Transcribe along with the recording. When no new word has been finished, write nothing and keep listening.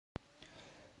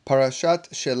Parashat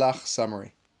Shelach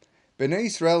summary. Bnei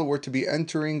Israel were to be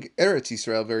entering Eretz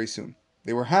Israel very soon.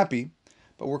 They were happy,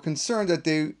 but were concerned that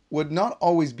they would not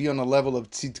always be on a level of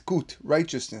tzidkut,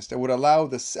 righteousness, that would allow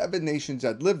the 7 nations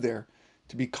that lived there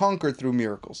to be conquered through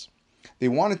miracles. They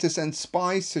wanted to send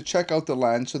spies to check out the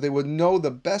land so they would know the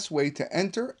best way to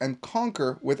enter and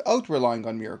conquer without relying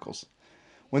on miracles.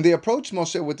 When they approached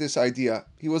Moshe with this idea,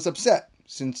 he was upset,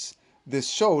 since this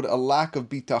showed a lack of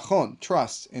bitachon,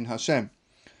 trust in Hashem.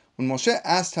 When Moshe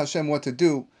asked Hashem what to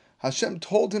do, Hashem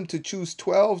told him to choose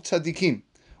 12 tzaddikim,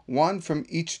 one from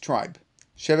each tribe.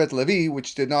 Shevet Levi,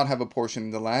 which did not have a portion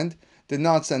in the land, did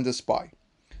not send a spy.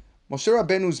 Moshe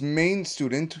Rabbeinu's main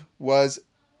student was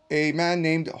a man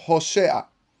named Hoshea.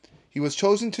 He was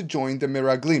chosen to join the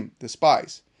Miraglim, the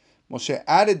spies. Moshe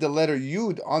added the letter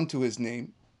Yud onto his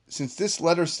name, since this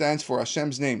letter stands for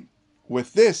Hashem's name.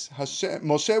 With this,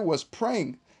 Moshe was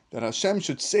praying that Hashem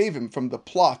should save him from the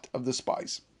plot of the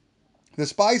spies. The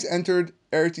spies entered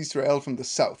Eretz Israel from the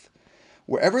south.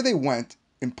 Wherever they went,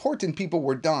 important people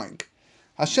were dying.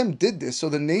 Hashem did this so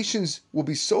the nations will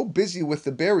be so busy with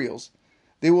the burials,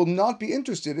 they will not be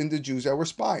interested in the Jews that were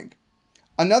spying.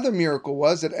 Another miracle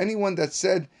was that anyone that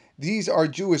said, "These are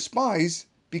Jewish spies,"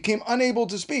 became unable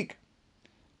to speak.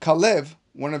 Kalev,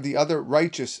 one of the other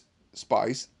righteous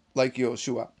spies, like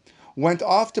Yoshua, went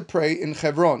off to pray in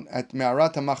Hebron at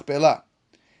Me'arat HaMachpelah.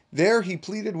 There he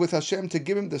pleaded with Hashem to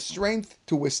give him the strength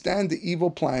to withstand the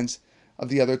evil plans of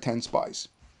the other 10 spies.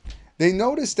 They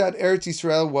noticed that Eretz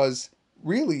Israel was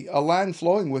really a land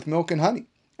flowing with milk and honey,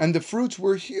 and the fruits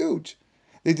were huge.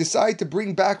 They decided to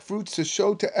bring back fruits to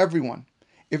show to everyone.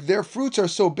 If their fruits are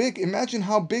so big, imagine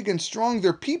how big and strong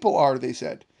their people are, they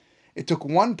said. It took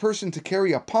 1 person to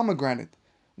carry a pomegranate,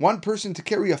 1 person to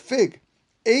carry a fig,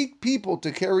 8 people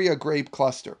to carry a grape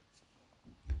cluster.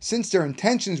 Since their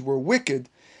intentions were wicked,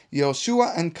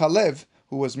 Yehoshua and Kalev,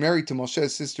 who was married to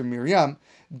Moshe's sister Miriam,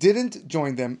 didn't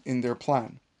join them in their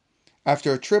plan.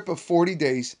 After a trip of 40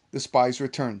 days, the spies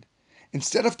returned.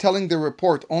 Instead of telling their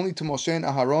report only to Moshe and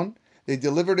Aharon, they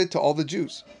delivered it to all the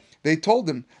Jews. They told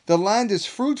them, "The land is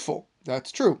fruitful."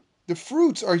 That's true. "The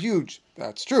fruits are huge."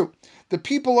 That's true. "The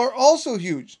people are also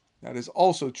huge." That is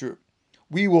also true.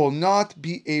 "We will not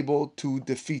be able to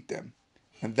defeat them."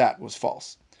 And that was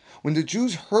false. When the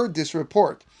Jews heard this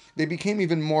report, they became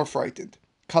even more frightened.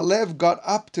 Kalev got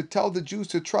up to tell the Jews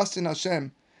to trust in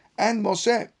Hashem and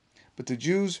Moshe, but the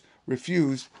Jews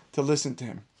refused to listen to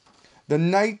him. The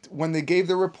night when they gave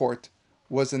the report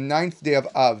was the 9th day of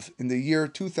Av in the year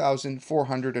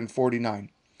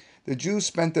 2449. The Jews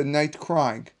spent the night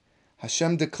crying.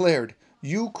 Hashem declared,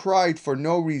 "You cried for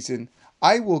no reason.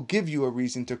 I will give you a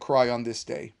reason to cry on this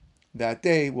day." That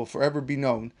day will forever be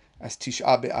known as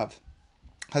Tisha B'Av.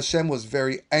 Hashem was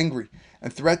very angry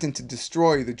and threatened to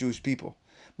destroy the Jewish people.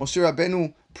 Moshe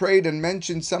Rabbeinu prayed and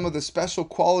mentioned some of the special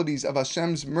qualities of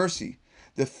Hashem's mercy,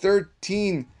 the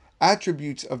 13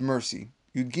 attributes of mercy,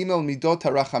 Yud Gimel Midot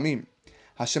HaRachamim.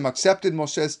 Hashem accepted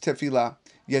Moshe's tefillah,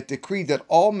 yet decreed that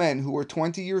all men who were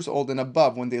 20 years old and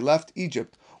above when they left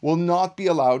Egypt will not be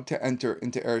allowed to enter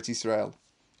into Eretz Israel.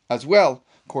 As well,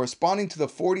 corresponding to the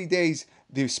 40 days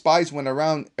the spies went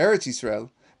around Eretz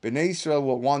Israel, Bnei Israel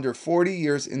will wander 40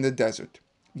 years in the desert.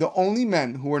 The only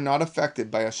men who were not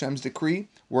affected by Hashem's decree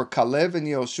were Kalev and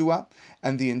Yehoshua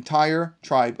and the entire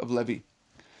tribe of Levi.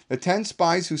 The 10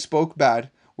 spies who spoke bad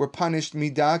were punished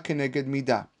midah keneged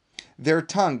midah. Their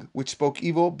tongue, which spoke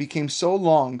evil, became so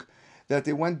long that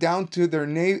they went down to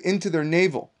into their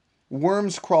navel.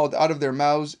 Worms crawled out of their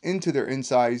mouths into their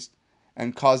insides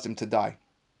and caused them to die.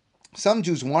 Some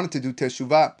Jews wanted to do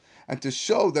teshuvah and to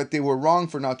show that they were wrong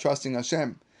for not trusting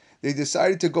Hashem. They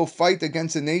decided to go fight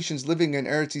against the nations living in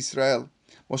Eretz Israel.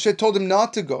 Moshe told them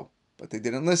not to go, but they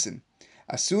didn't listen.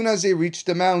 As soon as they reached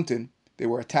the mountain, they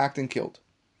were attacked and killed.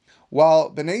 While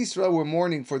Bnei Israel were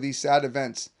mourning for these sad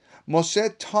events,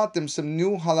 Moshe taught them some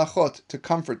new halachot to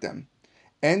comfort them.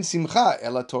 En simcha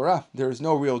ela Torah. There is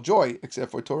no real joy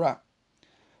except for Torah.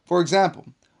 For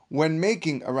example, when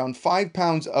making around 5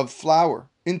 pounds of flour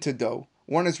into dough,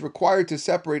 one is required to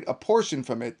separate a portion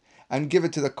from it and give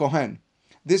it to the Kohen.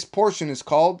 This portion is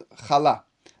called challah.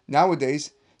 Nowadays,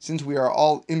 since we are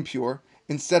all impure,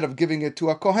 instead of giving it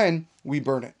to a Kohen, we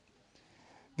burn it.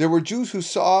 There were Jews who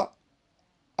saw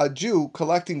a Jew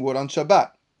collecting wood on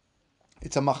Shabbat.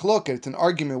 It's a machloket, it's an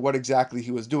argument what exactly he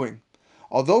was doing.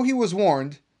 Although he was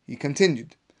warned, he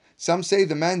continued. Some say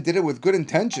the man did it with good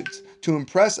intentions, to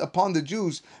impress upon the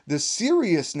Jews the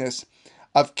seriousness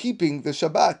of keeping the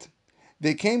Shabbat.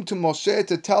 They came to Moshe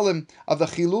to tell him of the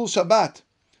Chilul Shabbat.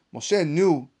 Moshe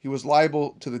knew he was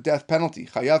liable to the death penalty,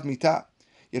 chayav mitah,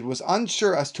 yet was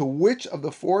unsure as to which of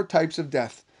the 4 types of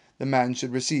death the man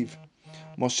should receive.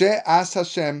 Moshe asked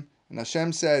Hashem, and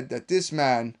Hashem said that this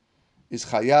man is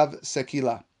chayav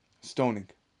sekila, stoning.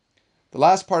 The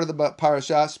last part of the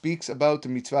parasha speaks about the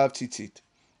mitzvah of tzitzit.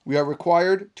 We are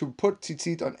required to put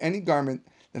tzitzit on any garment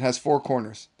that has 4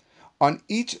 corners. On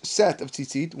each set of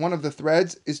tzitzit, one of the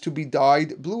threads is to be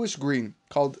dyed bluish green,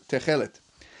 called techelet.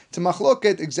 It's a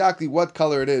machloket exactly what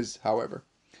color it is, however.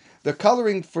 The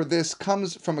coloring for this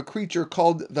comes from a creature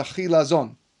called the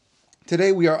chilazon.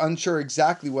 Today we are unsure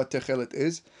exactly what techelet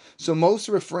is, so most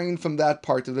refrain from that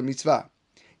part of the mitzvah.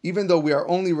 Even though we are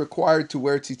only required to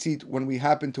wear tzitzit when we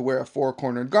happen to wear a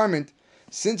 4-cornered garment,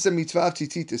 since the mitzvah of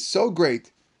tzitzit is so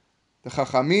great, the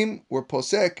chachamim were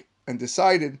posek and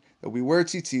decided that we wear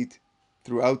tzitzit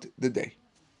throughout the day.